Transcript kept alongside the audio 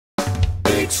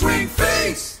Swing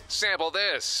Face! Sample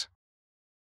this.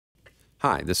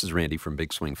 Hi, this is Randy from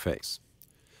Big Swing Face.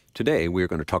 Today we are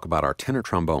going to talk about our tenor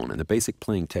trombone and the basic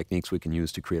playing techniques we can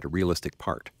use to create a realistic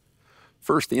part.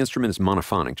 First, the instrument is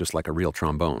monophonic, just like a real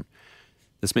trombone.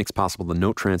 This makes possible the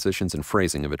note transitions and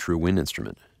phrasing of a true wind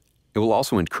instrument. It will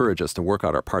also encourage us to work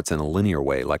out our parts in a linear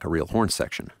way, like a real horn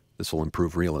section. This will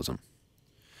improve realism.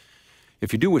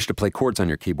 If you do wish to play chords on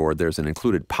your keyboard, there's an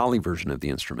included poly version of the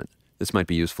instrument. This might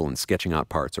be useful in sketching out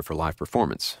parts or for live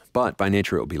performance, but by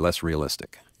nature it will be less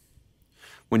realistic.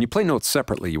 When you play notes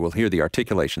separately, you will hear the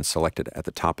articulations selected at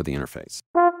the top of the interface.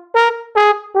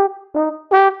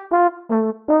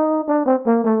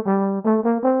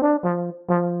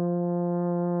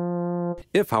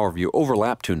 If, however, you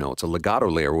overlap two notes, a legato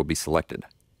layer will be selected.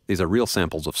 These are real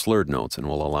samples of slurred notes and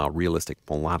will allow realistic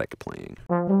melodic playing.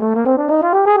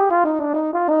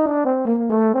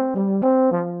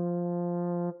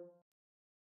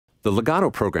 The legato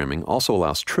programming also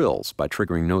allows trills by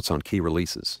triggering notes on key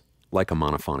releases, like a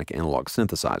monophonic analog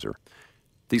synthesizer.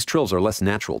 These trills are less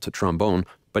natural to trombone,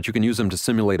 but you can use them to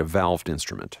simulate a valved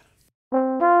instrument.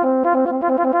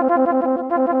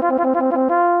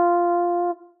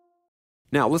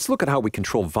 Now, let's look at how we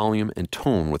control volume and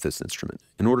tone with this instrument.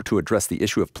 In order to address the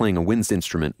issue of playing a wind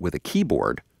instrument with a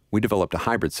keyboard, we developed a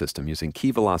hybrid system using key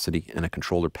velocity and a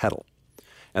controller pedal.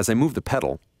 As I move the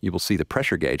pedal, you will see the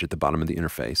pressure gauge at the bottom of the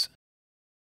interface.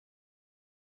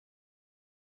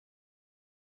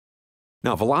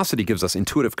 Now, velocity gives us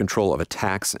intuitive control of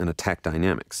attacks and attack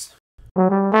dynamics.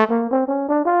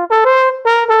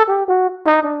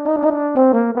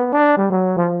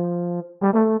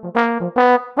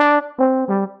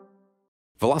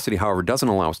 Velocity, however, doesn't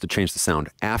allow us to change the sound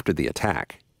after the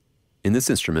attack. In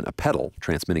this instrument, a pedal,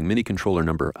 transmitting MIDI controller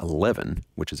number 11,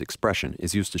 which is expression,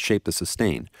 is used to shape the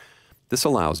sustain. This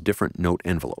allows different note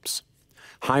envelopes.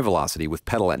 High velocity with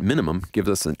pedal at minimum gives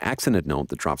us an accented note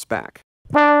that drops back.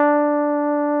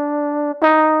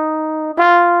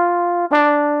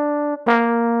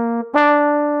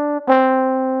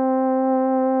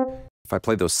 If I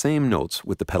play those same notes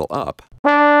with the pedal up,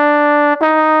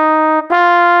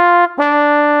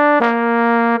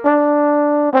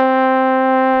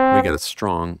 we get a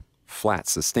strong, flat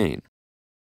sustain.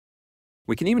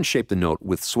 We can even shape the note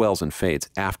with swells and fades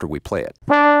after we play it.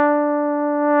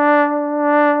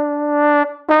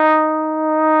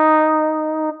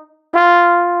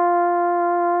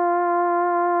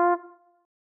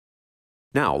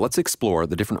 Now, let's explore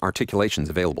the different articulations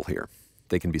available here.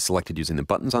 They can be selected using the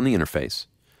buttons on the interface,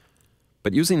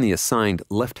 but using the assigned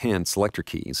left-hand selector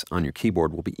keys on your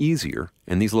keyboard will be easier,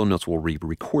 and these low notes will be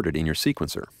recorded in your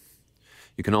sequencer.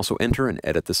 You can also enter and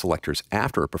edit the selectors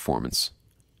after a performance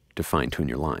to fine-tune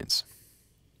your lines.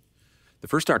 The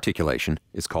first articulation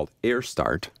is called air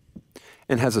start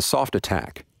and has a soft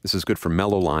attack. This is good for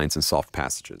mellow lines and soft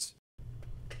passages.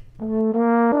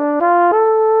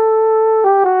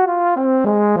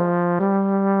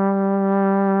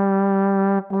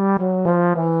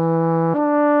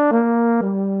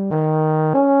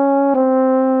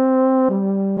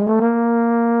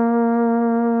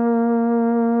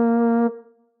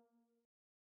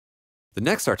 The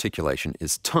next articulation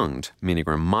is tongued, meaning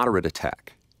a moderate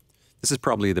attack. This is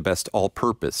probably the best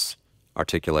all-purpose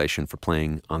articulation for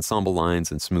playing ensemble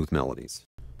lines and smooth melodies.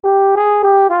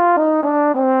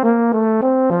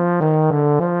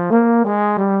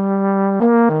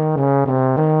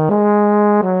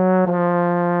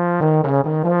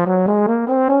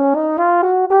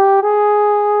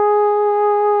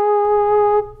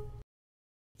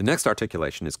 The next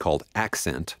articulation is called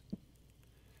accent,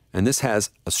 and this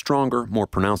has a stronger, more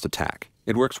pronounced attack.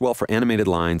 It works well for animated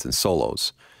lines and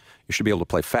solos. You should be able to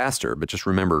play faster, but just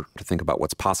remember to think about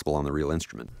what's possible on the real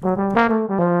instrument.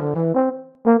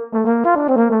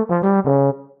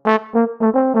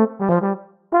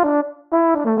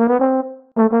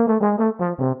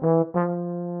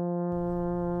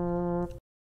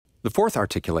 The fourth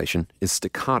articulation is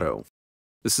staccato.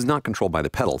 This is not controlled by the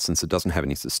pedal since it doesn't have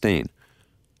any sustain.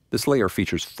 This layer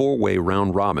features four-way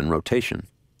round-robin rotation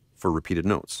for repeated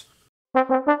notes.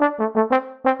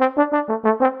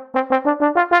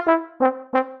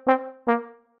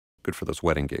 Good for those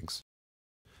wedding gigs.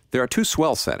 There are two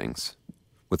swell settings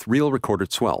with real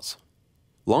recorded swells.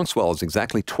 Long swell is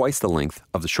exactly twice the length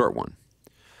of the short one.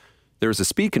 There is a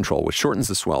speed control which shortens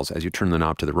the swells as you turn the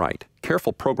knob to the right.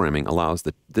 Careful programming allows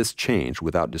this change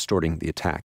without distorting the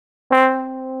attack.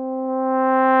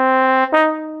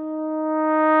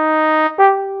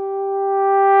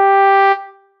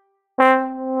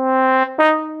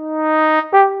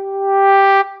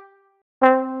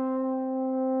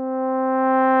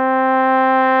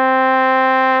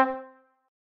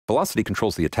 Velocity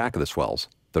controls the attack of the swells,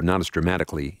 though not as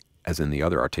dramatically as in the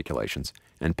other articulations,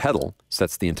 and pedal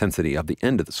sets the intensity of the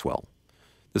end of the swell.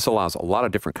 This allows a lot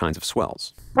of different kinds of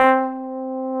swells.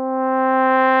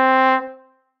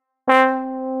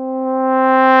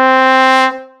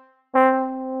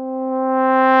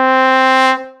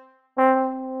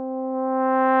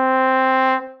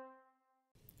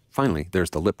 Finally, there's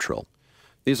the lip trill.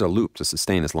 These are looped to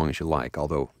sustain as long as you like,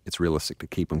 although it's realistic to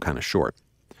keep them kind of short.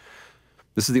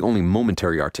 This is the only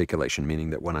momentary articulation, meaning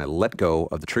that when I let go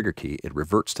of the trigger key, it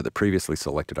reverts to the previously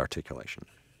selected articulation.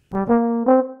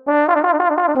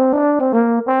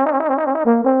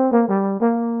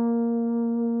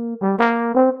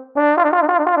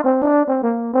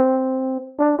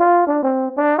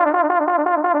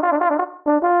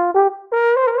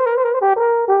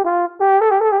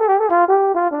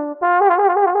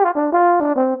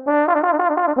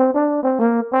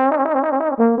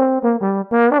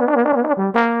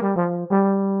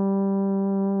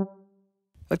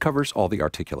 That covers all the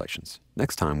articulations.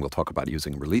 Next time we'll talk about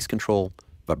using release control,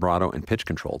 vibrato, and pitch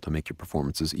control to make your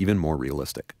performances even more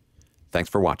realistic. Thanks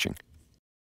for watching.